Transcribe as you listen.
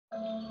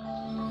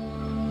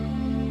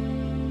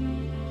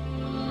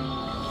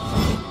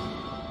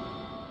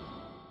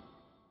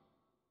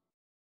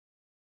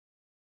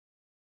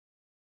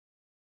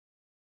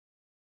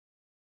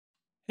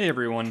Hey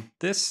everyone,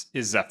 this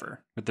is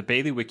Zephyr with the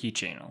Bailey Wiki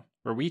channel,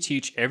 where we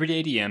teach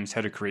everyday DMs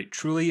how to create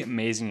truly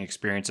amazing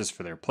experiences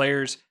for their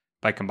players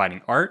by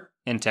combining art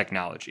and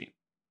technology.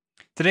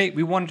 Today,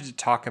 we wanted to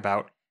talk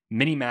about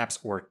mini-maps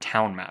or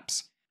town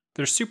maps.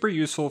 They're super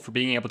useful for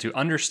being able to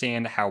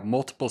understand how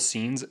multiple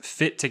scenes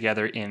fit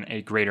together in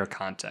a greater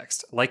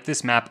context, like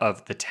this map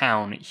of the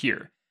town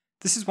here.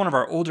 This is one of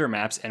our older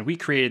maps, and we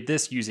created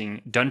this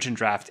using Dungeon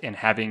Draft and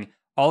having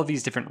all of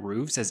these different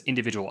roofs as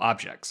individual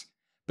objects.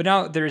 But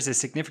now there is a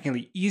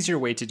significantly easier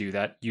way to do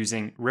that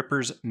using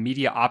Ripper's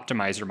Media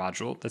Optimizer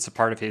module that's a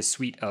part of his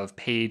suite of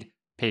paid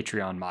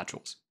Patreon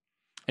modules.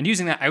 And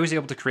using that, I was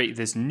able to create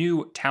this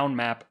new town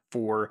map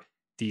for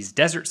these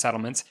desert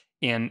settlements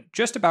in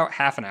just about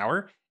half an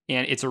hour,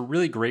 and it's a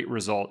really great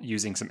result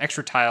using some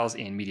extra tiles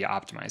and Media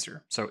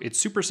Optimizer. So it's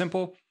super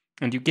simple,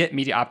 and you get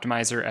Media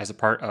Optimizer as a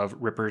part of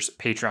Ripper's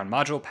Patreon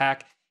module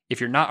pack. If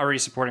you're not already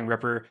supporting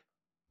Ripper,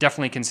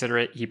 definitely consider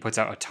it. He puts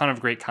out a ton of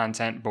great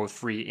content, both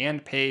free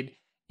and paid.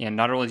 And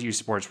not only do you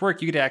support his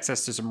work, you get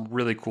access to some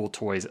really cool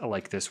toys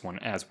like this one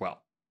as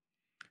well.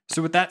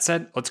 So with that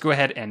said, let's go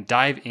ahead and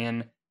dive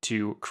in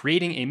to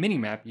creating a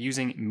minimap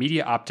using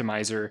Media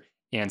Optimizer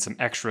and some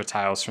extra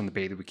tiles from the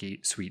Bailey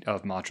Wiki suite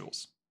of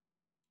modules.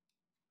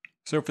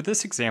 So for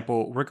this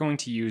example, we're going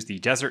to use the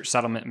Desert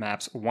Settlement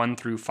Maps 1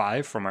 through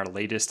 5 from our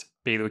latest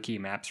Bailey Wiki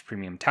Maps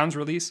Premium Towns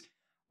release.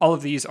 All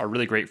of these are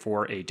really great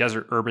for a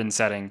desert urban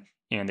setting,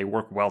 and they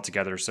work well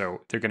together,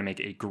 so they're going to make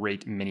a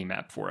great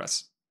minimap for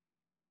us.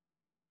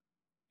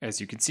 As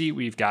you can see,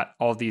 we've got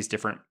all these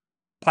different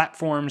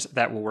platforms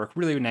that will work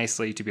really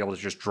nicely to be able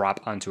to just drop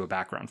onto a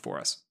background for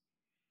us.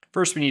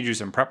 First, we need to do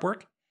some prep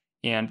work,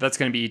 and that's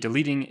going to be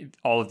deleting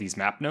all of these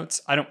map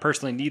notes. I don't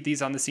personally need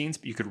these on the scenes,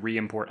 but you could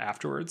re-import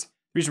afterwards.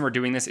 The reason we're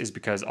doing this is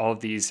because all of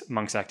these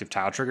Monk's Active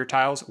Tile Trigger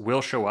tiles will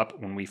show up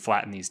when we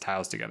flatten these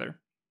tiles together.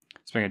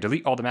 So I'm going to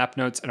delete all the map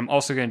notes, and I'm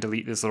also going to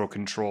delete this little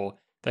control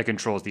that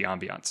controls the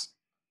ambiance.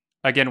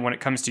 Again, when it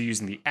comes to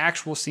using the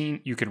actual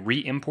scene, you can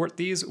re-import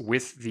these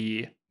with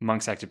the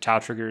Monk's Active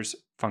Tile Triggers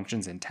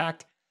functions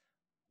intact,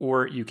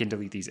 or you can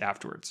delete these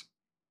afterwards.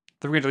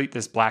 So we're going to delete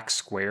this black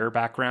square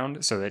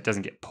background so that it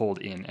doesn't get pulled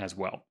in as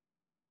well.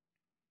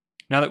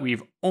 Now that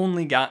we've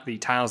only got the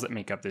tiles that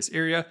make up this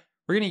area,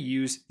 we're going to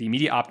use the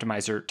Media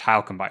Optimizer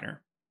Tile Combiner.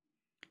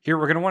 Here,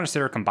 we're going to want to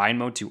set our combine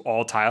mode to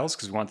all tiles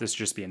because we want this to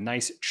just be a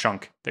nice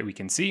chunk that we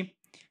can see.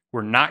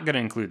 We're not going to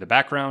include the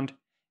background,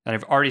 and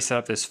I've already set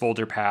up this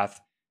folder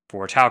path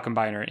for Tile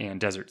Combiner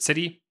and Desert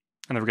City,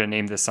 and then we're going to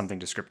name this something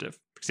descriptive.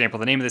 For example,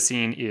 the name of the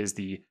scene is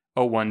the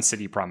 01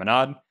 City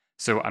Promenade,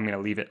 so I'm going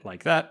to leave it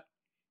like that.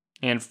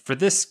 And for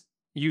this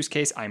use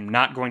case, I'm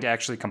not going to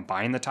actually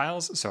combine the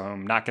tiles, so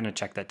I'm not going to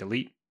check that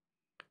delete.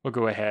 We'll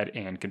go ahead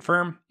and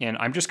confirm, and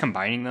I'm just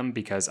combining them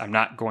because I'm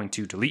not going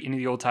to delete any of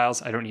the old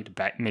tiles. I don't need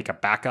to make a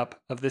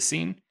backup of this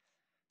scene.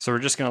 So we're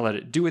just going to let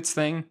it do its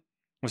thing.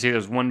 We'll see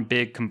there's one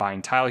big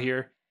combined tile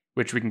here,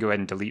 which we can go ahead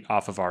and delete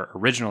off of our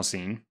original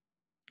scene.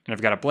 And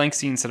I've got a blank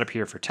scene set up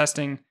here for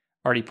testing,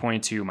 already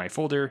pointed to my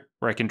folder,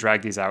 where I can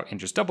drag these out and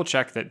just double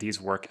check that these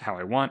work how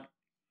I want.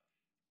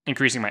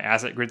 Increasing my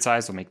asset grid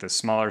size will make this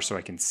smaller so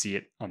I can see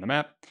it on the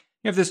map.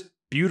 You have this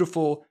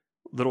beautiful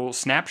little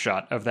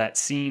snapshot of that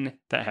scene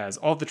that has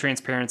all the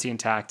transparency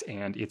intact,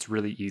 and it's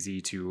really easy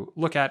to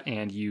look at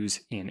and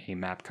use in a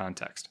map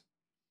context.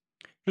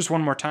 Just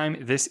one more time,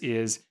 this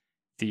is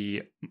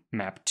the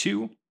map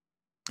 2.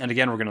 And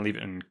again, we're going to leave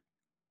it in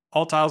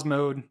all tiles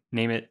mode,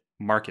 name it,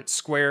 mark it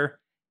square,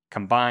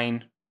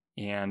 combine,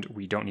 and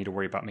we don't need to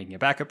worry about making a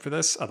backup for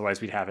this,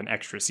 otherwise we'd have an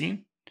extra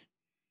scene.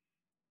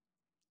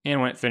 And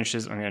when it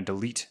finishes, I'm going to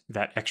delete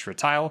that extra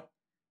tile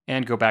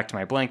and go back to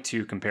my blank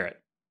to compare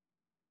it.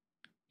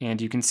 And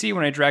you can see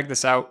when I drag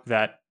this out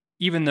that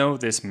even though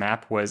this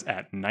map was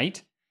at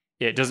night,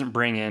 it doesn't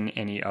bring in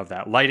any of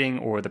that lighting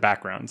or the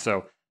background.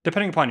 So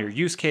depending upon your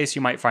use case,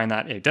 you might find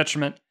that a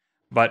detriment.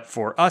 But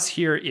for us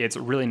here, it's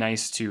really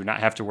nice to not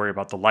have to worry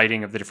about the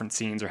lighting of the different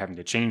scenes or having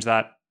to change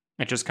that.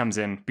 It just comes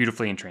in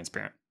beautifully and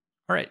transparent.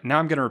 All right, now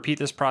I'm going to repeat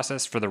this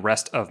process for the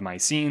rest of my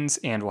scenes,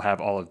 and we'll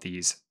have all of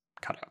these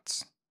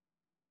cutouts.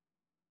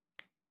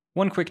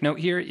 One quick note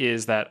here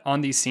is that on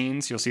these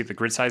scenes, you'll see the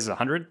grid size is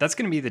 100. That's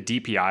going to be the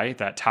DPI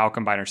that Tile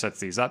Combiner sets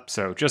these up.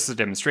 So just as a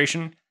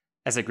demonstration,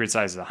 as a grid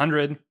size is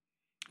 100,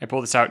 I pull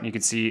this out and you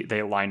can see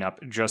they line up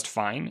just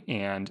fine.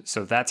 And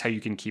so that's how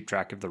you can keep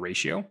track of the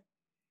ratio.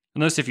 You'll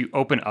notice if you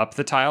open up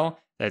the tile,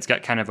 that it's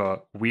got kind of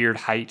a weird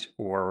height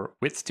or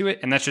width to it.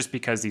 And that's just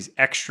because these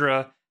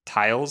extra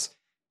tiles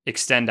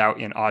extend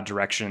out in odd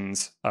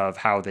directions of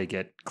how they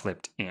get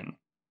clipped in.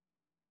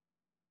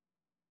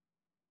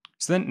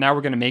 So then now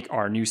we're going to make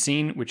our new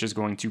scene, which is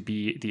going to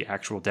be the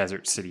actual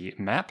Desert City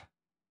map.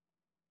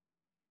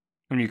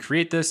 When you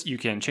create this, you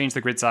can change the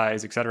grid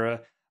size,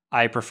 etc.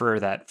 I prefer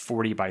that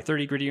 40 by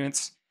 30 grid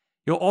units.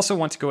 You'll also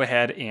want to go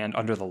ahead and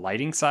under the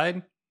lighting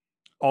side,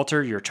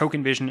 alter your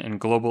token vision and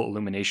global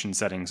illumination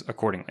settings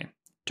accordingly.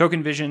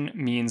 Token vision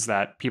means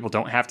that people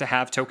don't have to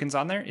have tokens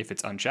on there if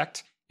it's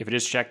unchecked. If it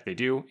is checked, they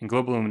do, and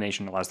global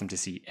illumination allows them to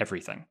see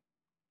everything.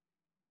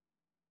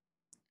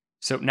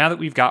 So now that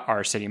we've got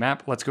our city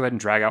map, let's go ahead and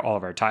drag out all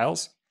of our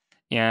tiles.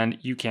 And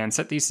you can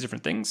set these to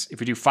different things.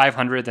 If we do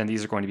 500, then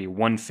these are going to be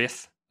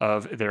 1/5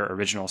 of their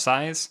original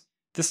size.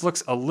 This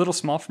looks a little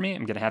small for me.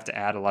 I'm going to have to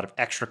add a lot of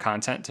extra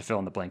content to fill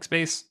in the blank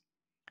space.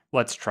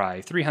 Let's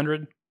try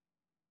 300.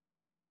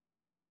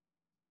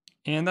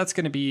 And that's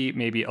going to be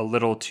maybe a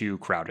little too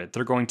crowded.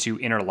 They're going to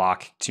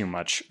interlock too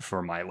much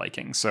for my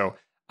liking. So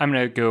I'm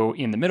going to go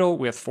in the middle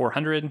with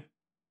 400.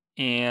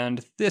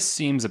 And this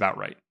seems about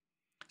right.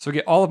 So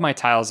get all of my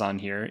tiles on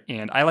here,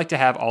 and I like to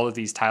have all of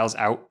these tiles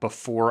out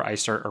before I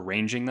start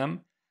arranging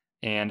them,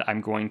 and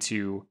I'm going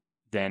to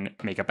then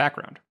make a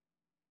background.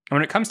 And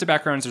when it comes to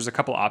backgrounds, there's a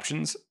couple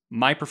options.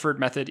 My preferred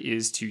method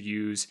is to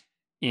use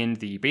in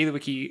the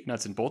BaileyWiki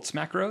nuts and bolts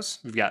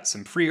macros. We've got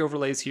some free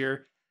overlays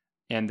here,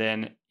 and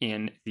then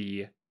in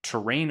the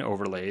terrain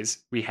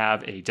overlays, we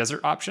have a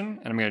desert option,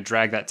 and I'm going to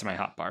drag that to my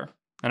hotbar.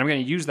 And I'm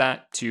going to use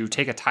that to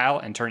take a tile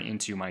and turn it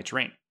into my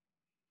terrain.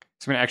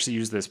 So I'm going to actually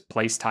use this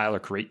place tile or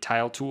create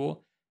tile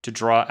tool to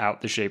draw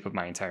out the shape of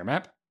my entire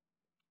map.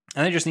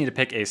 And I just need to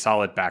pick a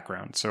solid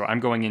background. So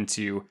I'm going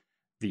into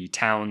the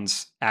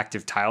town's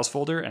active tiles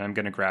folder, and I'm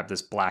going to grab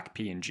this black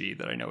PNG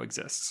that I know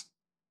exists.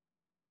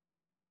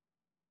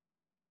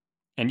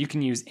 And you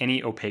can use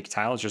any opaque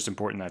tile. It's just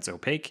important that it's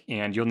opaque.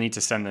 And you'll need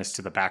to send this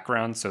to the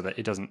background so that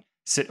it doesn't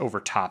sit over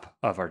top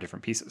of our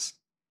different pieces.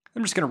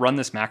 I'm just going to run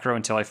this macro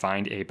until I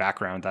find a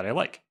background that I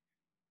like.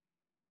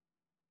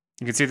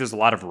 You can see there's a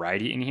lot of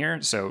variety in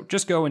here, so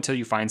just go until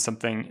you find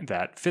something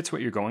that fits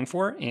what you're going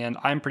for, and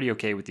I'm pretty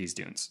okay with these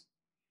dunes.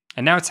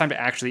 And now it's time to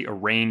actually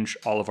arrange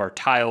all of our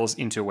tiles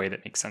into a way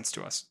that makes sense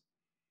to us.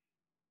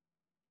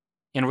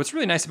 And what's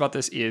really nice about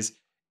this is,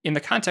 in the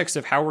context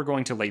of how we're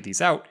going to lay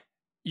these out,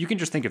 you can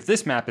just think of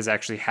this map as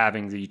actually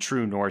having the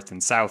true north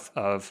and south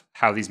of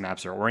how these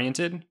maps are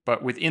oriented,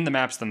 but within the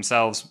maps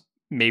themselves,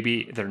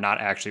 maybe they're not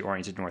actually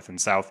oriented north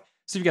and south,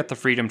 so you've got the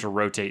freedom to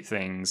rotate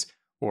things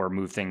or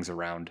move things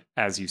around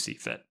as you see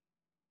fit.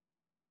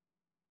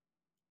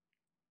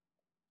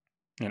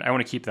 And I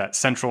want to keep that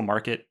central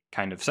market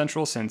kind of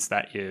central since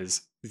that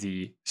is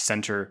the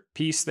center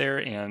piece there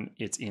and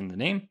it's in the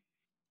name.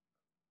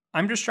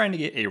 I'm just trying to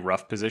get a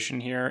rough position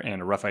here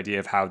and a rough idea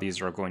of how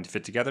these are going to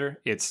fit together.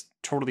 It's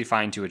totally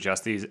fine to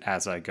adjust these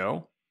as I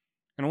go.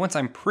 And once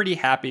I'm pretty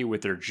happy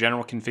with their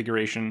general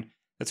configuration,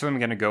 that's when I'm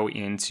going to go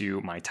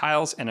into my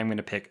tiles and I'm going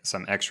to pick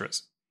some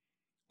extras.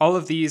 All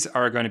of these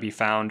are going to be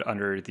found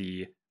under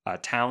the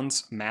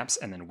towns, maps,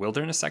 and then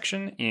wilderness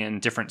section in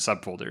different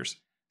subfolders.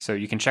 So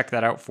you can check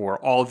that out for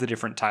all of the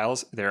different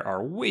tiles. There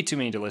are way too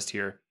many to list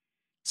here.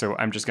 So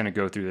I'm just going to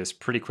go through this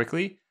pretty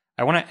quickly.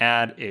 I want to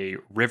add a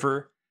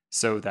river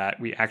so that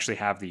we actually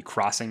have the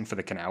crossing for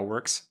the canal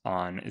works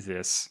on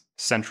this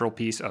central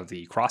piece of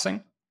the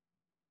crossing.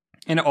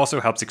 And it also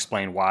helps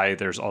explain why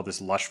there's all this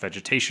lush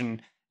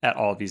vegetation at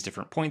all of these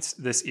different points.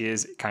 This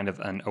is kind of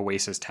an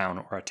oasis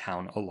town or a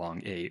town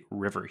along a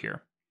river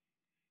here.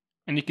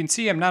 And you can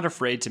see I'm not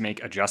afraid to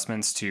make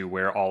adjustments to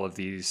where all of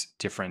these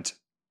different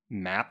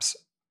maps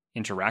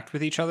interact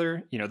with each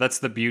other. You know, that's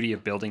the beauty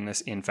of building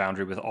this in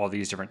Foundry with all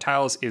these different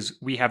tiles is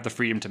we have the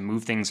freedom to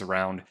move things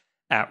around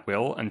at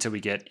will until we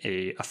get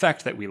a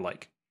effect that we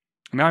like.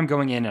 Now I'm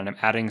going in and I'm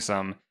adding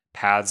some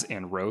paths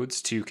and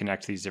roads to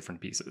connect these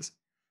different pieces.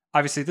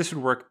 Obviously, this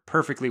would work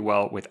perfectly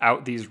well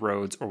without these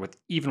roads or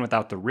even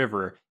without the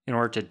river in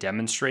order to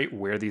demonstrate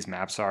where these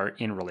maps are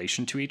in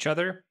relation to each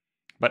other.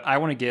 But I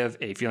want to give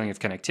a feeling of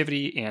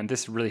connectivity, and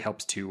this really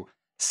helps to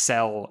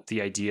sell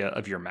the idea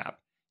of your map.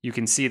 You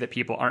can see that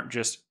people aren't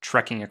just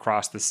trekking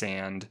across the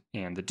sand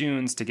and the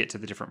dunes to get to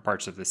the different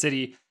parts of the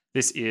city.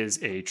 This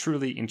is a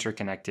truly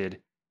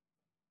interconnected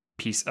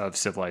piece of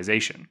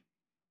civilization.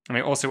 And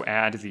I also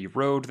add the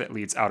road that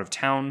leads out of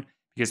town,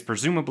 because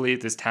presumably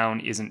this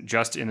town isn't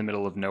just in the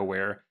middle of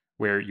nowhere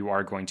where you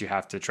are going to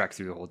have to trek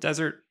through the whole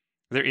desert.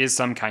 There is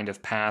some kind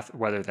of path,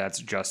 whether that's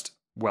just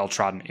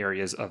well-trodden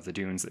areas of the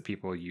dunes that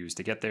people use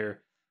to get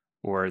there,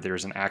 or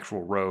there's an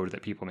actual road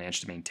that people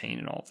manage to maintain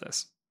in all of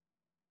this.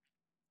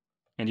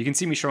 And you can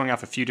see me showing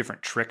off a few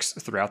different tricks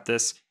throughout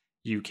this.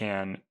 You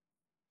can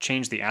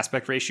change the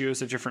aspect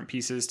ratios of different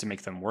pieces to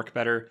make them work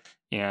better,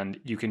 and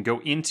you can go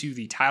into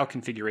the tile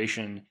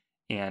configuration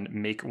and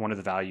make one of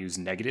the values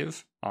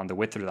negative on the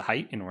width or the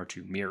height in order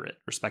to mirror it,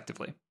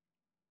 respectively.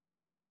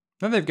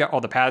 Now they've got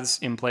all the paths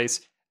in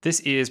place.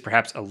 This is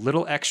perhaps a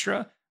little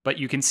extra, but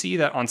you can see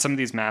that on some of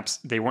these maps,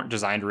 they weren't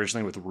designed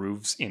originally with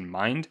roofs in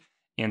mind.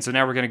 And so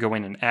now we're going to go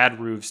in and add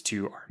roofs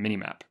to our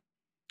minimap.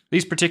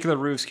 These particular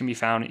roofs can be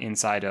found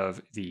inside of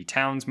the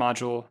Towns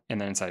module, and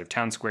then inside of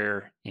Town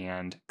Square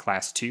and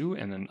Class 2,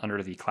 and then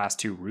under the Class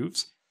 2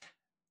 roofs.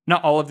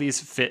 Not all of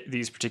these fit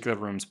these particular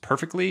rooms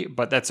perfectly,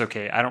 but that's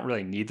okay. I don't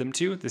really need them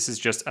to. This is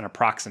just an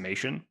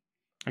approximation.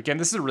 Again,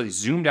 this is a really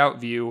zoomed out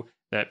view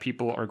that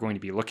people are going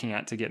to be looking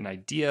at to get an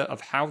idea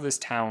of how this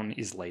town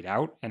is laid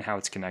out and how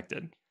it's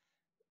connected.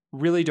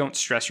 Really don't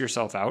stress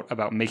yourself out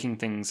about making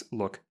things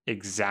look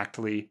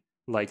exactly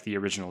like the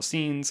original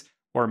scenes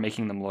or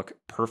making them look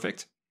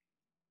perfect.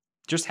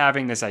 Just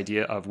having this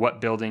idea of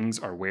what buildings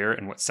are where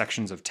and what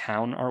sections of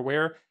town are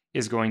where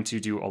is going to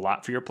do a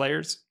lot for your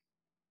players.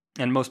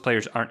 And most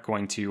players aren't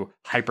going to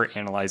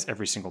hyper-analyze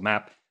every single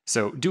map.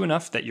 So do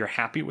enough that you're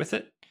happy with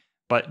it,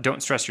 but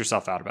don't stress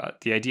yourself out about it.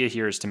 The idea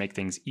here is to make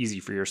things easy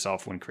for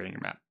yourself when creating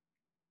your map.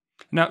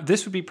 Now,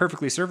 this would be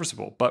perfectly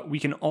serviceable, but we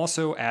can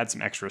also add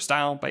some extra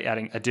style by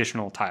adding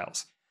additional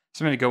tiles.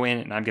 So I'm going to go in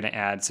and I'm going to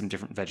add some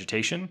different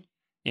vegetation.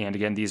 And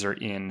again, these are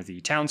in the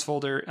towns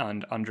folder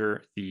and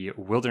under the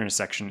wilderness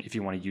section if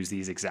you want to use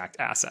these exact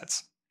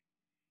assets.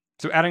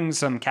 So adding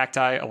some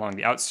cacti along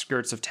the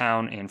outskirts of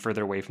town and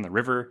further away from the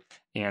river,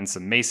 and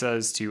some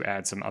mesas to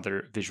add some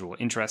other visual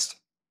interest.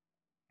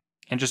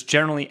 And just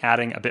generally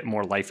adding a bit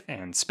more life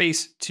and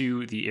space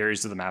to the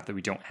areas of the map that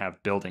we don't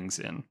have buildings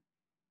in.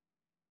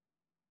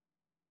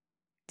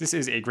 This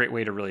is a great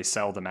way to really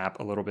sell the map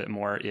a little bit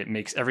more. It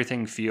makes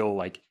everything feel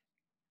like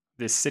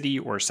this city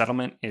or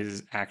settlement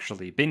is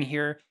actually been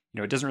here.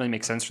 It doesn't really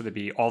make sense for there to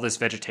be all this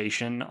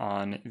vegetation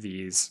on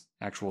these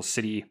actual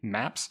city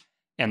maps,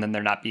 and then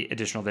there not be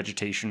additional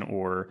vegetation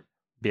or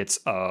bits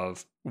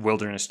of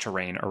wilderness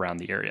terrain around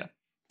the area.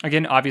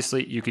 Again,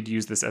 obviously, you could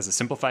use this as a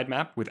simplified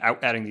map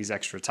without adding these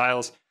extra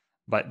tiles,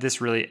 but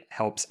this really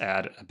helps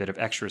add a bit of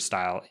extra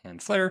style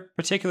and flair,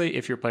 particularly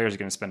if your players are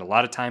going to spend a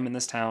lot of time in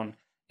this town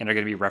and are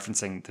going to be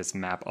referencing this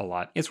map a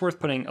lot. It's worth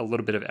putting a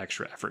little bit of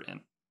extra effort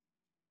in.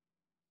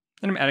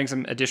 Then I'm adding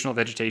some additional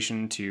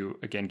vegetation to,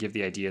 again, give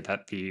the idea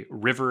that the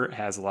river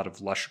has a lot of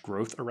lush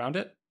growth around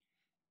it.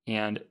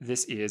 And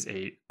this is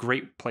a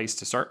great place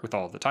to start with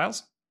all of the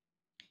tiles.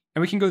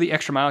 And we can go the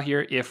extra mile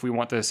here if we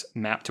want this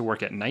map to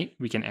work at night.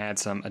 We can add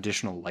some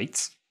additional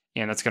lights,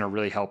 and that's going to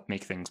really help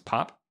make things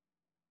pop.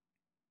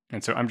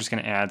 And so I'm just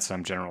going to add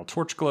some general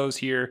torch glows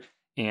here.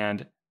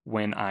 And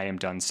when I am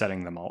done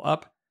setting them all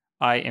up,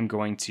 I am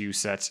going to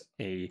set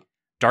a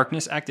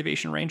darkness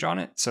activation range on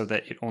it so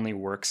that it only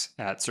works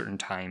at certain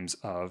times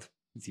of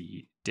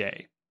the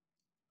day.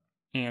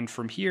 And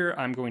from here,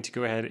 I'm going to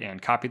go ahead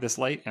and copy this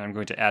light, and I'm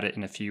going to add it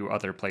in a few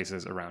other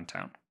places around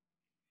town.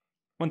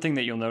 One thing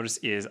that you'll notice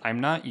is I'm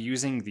not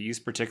using these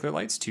particular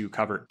lights to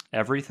cover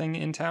everything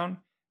in town.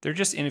 They're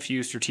just in a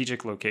few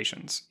strategic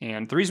locations.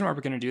 And the reason why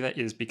we're going to do that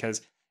is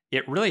because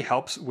it really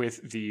helps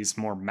with these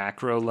more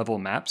macro level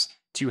maps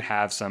to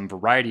have some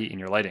variety in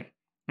your lighting.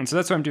 And so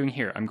that's what I'm doing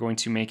here. I'm going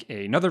to make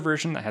another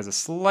version that has a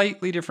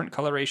slightly different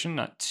coloration,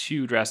 not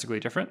too drastically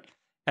different.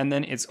 And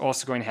then it's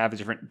also going to have a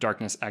different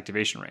darkness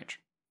activation range.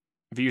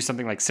 If you use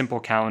something like Simple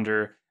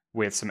Calendar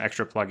with some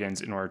extra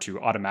plugins in order to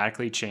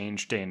automatically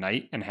change day and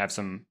night and have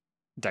some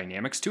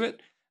dynamics to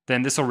it,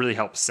 then this will really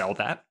help sell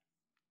that.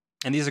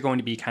 And these are going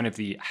to be kind of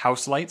the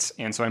house lights.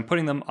 And so I'm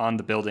putting them on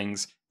the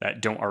buildings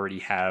that don't already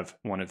have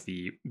one of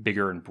the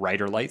bigger and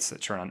brighter lights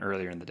that turn on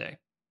earlier in the day.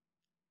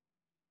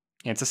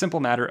 And it's a simple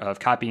matter of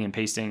copying and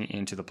pasting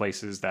into the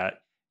places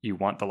that you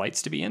want the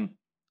lights to be in.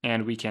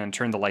 And we can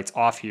turn the lights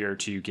off here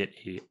to get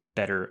a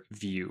better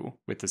view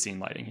with the scene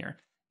lighting here.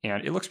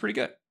 And it looks pretty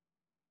good.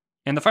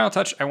 And the final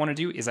touch I want to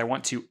do is I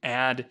want to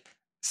add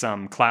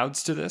some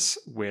clouds to this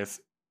with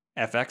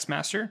FX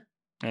Master.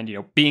 And,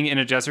 being in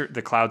a desert,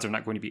 the clouds are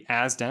not going to be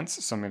as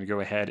dense. So I'm going to go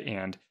ahead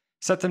and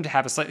set them to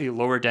have a slightly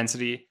lower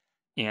density.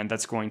 And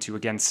that's going to,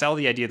 again, sell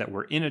the idea that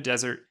we're in a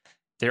desert.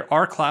 There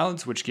are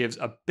clouds, which gives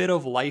a bit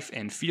of life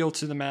and feel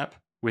to the map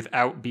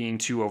without being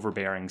too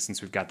overbearing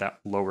since we've got that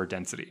lower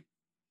density.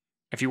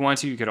 If you want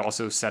to, you could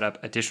also set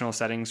up additional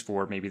settings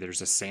for maybe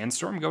there's a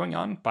sandstorm going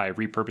on by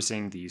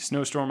repurposing the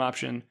snowstorm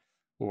option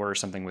or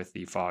something with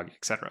the fog,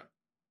 etc.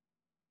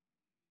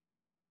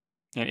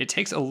 And it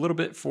takes a little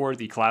bit for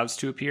the clouds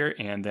to appear,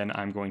 and then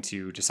I'm going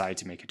to decide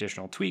to make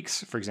additional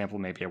tweaks. For example,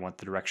 maybe I want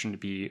the direction to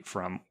be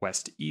from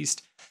west to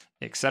east,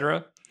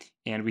 etc.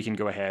 And we can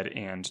go ahead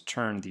and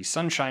turn the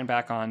sunshine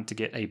back on to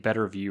get a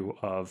better view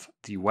of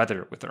the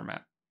weather with our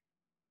map.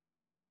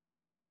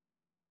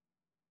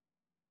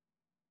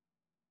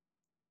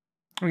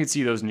 We can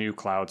see those new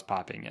clouds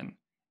popping in.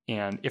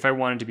 And if I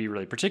wanted to be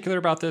really particular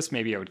about this,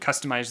 maybe I would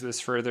customize this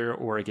further.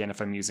 Or again,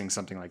 if I'm using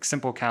something like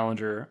Simple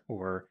Calendar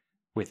or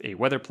with a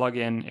weather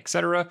plugin,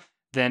 etc.,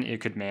 then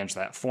it could manage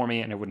that for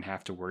me and I wouldn't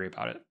have to worry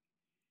about it.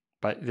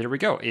 But there we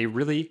go, a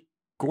really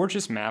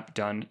gorgeous map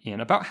done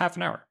in about half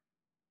an hour.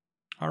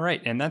 All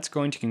right, and that's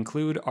going to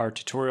conclude our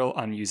tutorial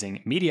on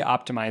using Media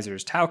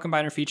Optimizer's Tile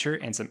Combiner feature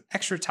and some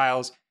extra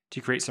tiles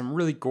to create some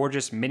really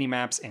gorgeous mini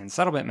maps and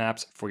settlement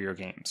maps for your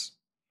games.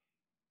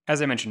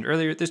 As I mentioned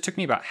earlier, this took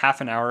me about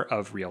half an hour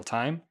of real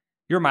time.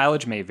 Your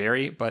mileage may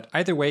vary, but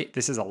either way,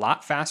 this is a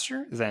lot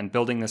faster than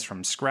building this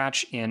from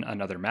scratch in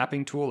another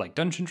mapping tool like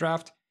Dungeon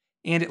Draft,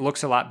 and it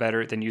looks a lot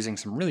better than using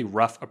some really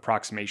rough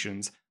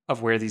approximations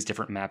of where these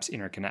different maps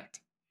interconnect.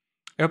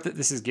 I hope that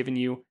this has given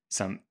you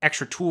some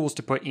extra tools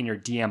to put in your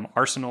DM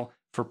arsenal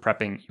for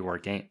prepping your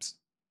games.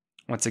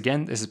 Once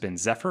again, this has been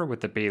Zephyr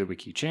with the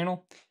BaileyWiki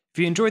channel. If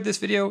you enjoyed this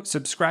video,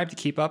 subscribe to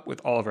keep up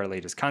with all of our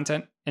latest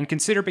content, and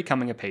consider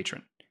becoming a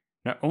patron.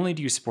 Not only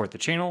do you support the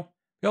channel,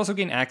 we also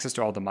gain access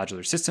to all the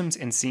modular systems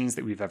and scenes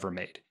that we've ever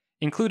made,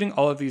 including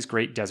all of these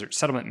great desert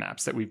settlement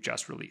maps that we've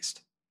just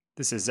released.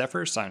 This is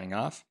Zephyr signing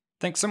off.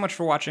 Thanks so much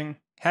for watching,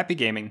 happy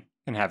gaming,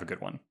 and have a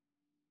good one.